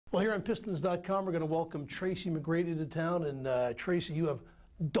Well, here on Pistons.com, we're going to welcome Tracy McGrady to town. And Tracy, you have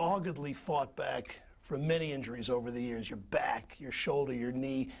doggedly fought back from many injuries over the years. Your back, your shoulder, your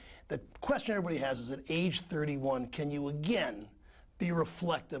knee. The question everybody has is, at age 31, can you again be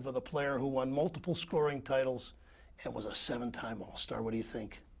reflective of the player who won multiple scoring titles and was a 7-time All-Star? What do you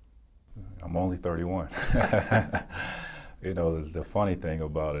think? I'm only 31. You know, the funny thing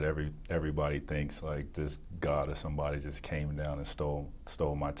about it, everybody thinks like just God or somebody just came down and stole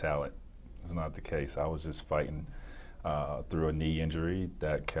my talent. It's not the case. I was just fighting through a knee injury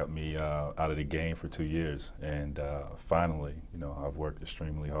that kept me out of the game for 2 years. And finally, you know, I've worked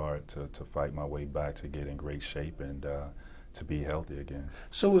extremely hard to fight my way back, to get in great shape and to be healthy again.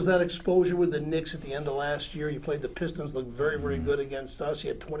 So was that exposure with the Knicks at the end of last year? You played the Pistons, looked very, very good against us.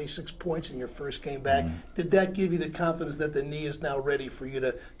 You had 26 points in your first game back. Did that give you the confidence that the knee is now ready for you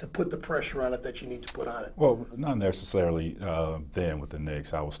to put the pressure on it that you need to put on it? Well, not necessarily then with the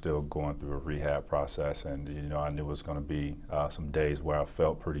Knicks. I was still going through a rehab process, and you know, I knew it was going to be some days where I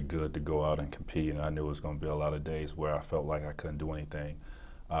felt pretty good to go out and compete, and I knew it was going to be a lot of days where I felt like I couldn't do anything.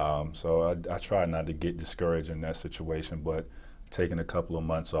 So I tried not to get discouraged in that situation, but taking a couple of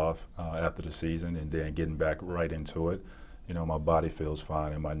months off after the season and then getting back right into it, you know, my body feels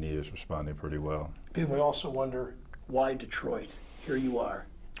fine and my knee is responding pretty well. People also wonder, why Detroit? Here you are.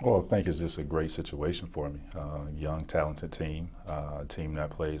 Well, I think it's just a great situation for me. Young, talented team, a team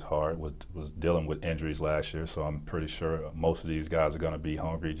that plays hard, was dealing with injuries last year, so I'm pretty sure most of these guys are going to be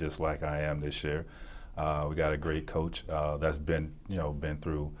hungry just like I am this year. We got a great coach that's been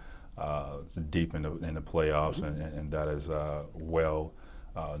through deep in the playoffs, and that is well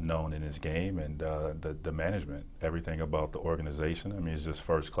known in his game, and the management, everything about the organization. I mean, it's just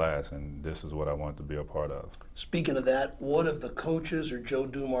first class, and this is what I want to be a part of. Speaking of that, what have the coaches or Joe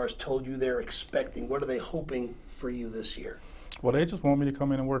Dumars told you they're expecting? What are they hoping for you this year? Well, they just want me to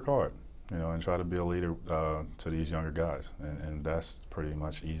come in and work hard, you know, and try to be a leader to these younger guys, and that's pretty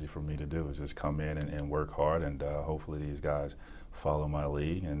much easy for me to do, is just come in and work hard, and hopefully these guys follow my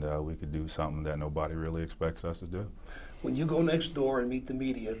lead, and we could do something that nobody really expects us to do. When you go next door and meet the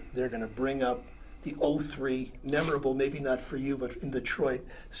media, they're going to bring up the 0-3, memorable, maybe not for you, but in Detroit,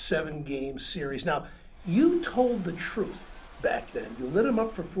 7-game series. Now, you told the truth back then. You lit them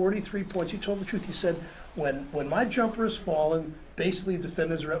up for 43 points. You told the truth. You said, when my jumper is fallen, basically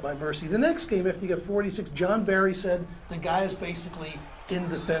defenders are at my mercy. The next game, after you get 46, John Barry said the guy is basically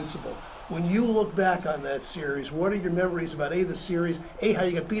indefensible. When you look back on that series, what are your memories about the series, how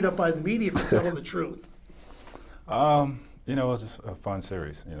you got beat up by the media for telling the truth? You know, it was just a fun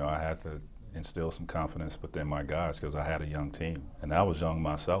series. You know, I had to instill some confidence within my guys because I had a young team, and I was young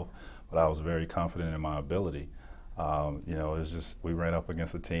myself, but I was very confident in my ability. You know, it was just, we ran up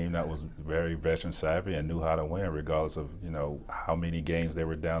against a team that was very veteran savvy and knew how to win regardless of, you know, how many games they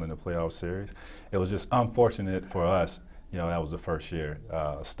were down in the playoff series. It was just unfortunate for us. You know, that was the first year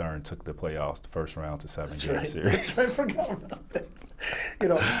Stern took the playoffs, the first round, to 7-game series. That's right. I forgot about that. You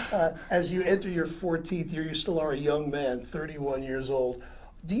know, as you enter your 14th year, you still are a young man, 31 years old.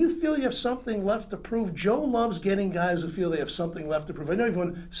 Do you feel you have something left to prove? Joe loves getting guys who feel they have something left to prove. I know you've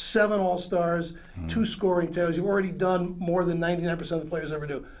won 7 All-Stars, 2 scoring titles. You've already done more than 99% of the players ever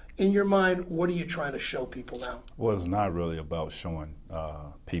do. In your mind, what are you trying to show people now? Well, it's not really about showing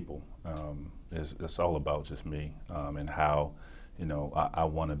people. It's all about just me and how, you know, I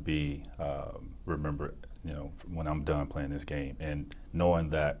want to be remembered, you know, when I'm done playing this game, and knowing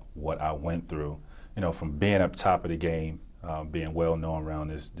that what I went through, you know, from being up top of the game, being well known around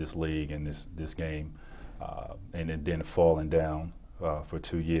this league and this game, and then falling down for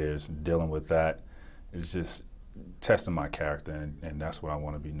 2 years, dealing with that, is just testing my character, and that's what I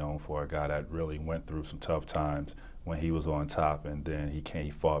want to be known for. A guy that really went through some tough times when he was on top, and then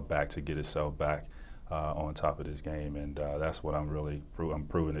he fought back to get himself back on top of this game, and that's what I'm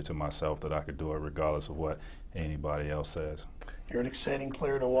proving it to myself that I could do it regardless of what anybody else says. You're an exciting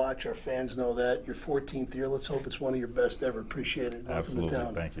player to watch. Our fans know that. Your 14th year. Let's hope it's one of your best ever. Appreciate it. Welcome Absolutely. to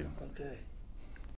town. Thank you. Okay.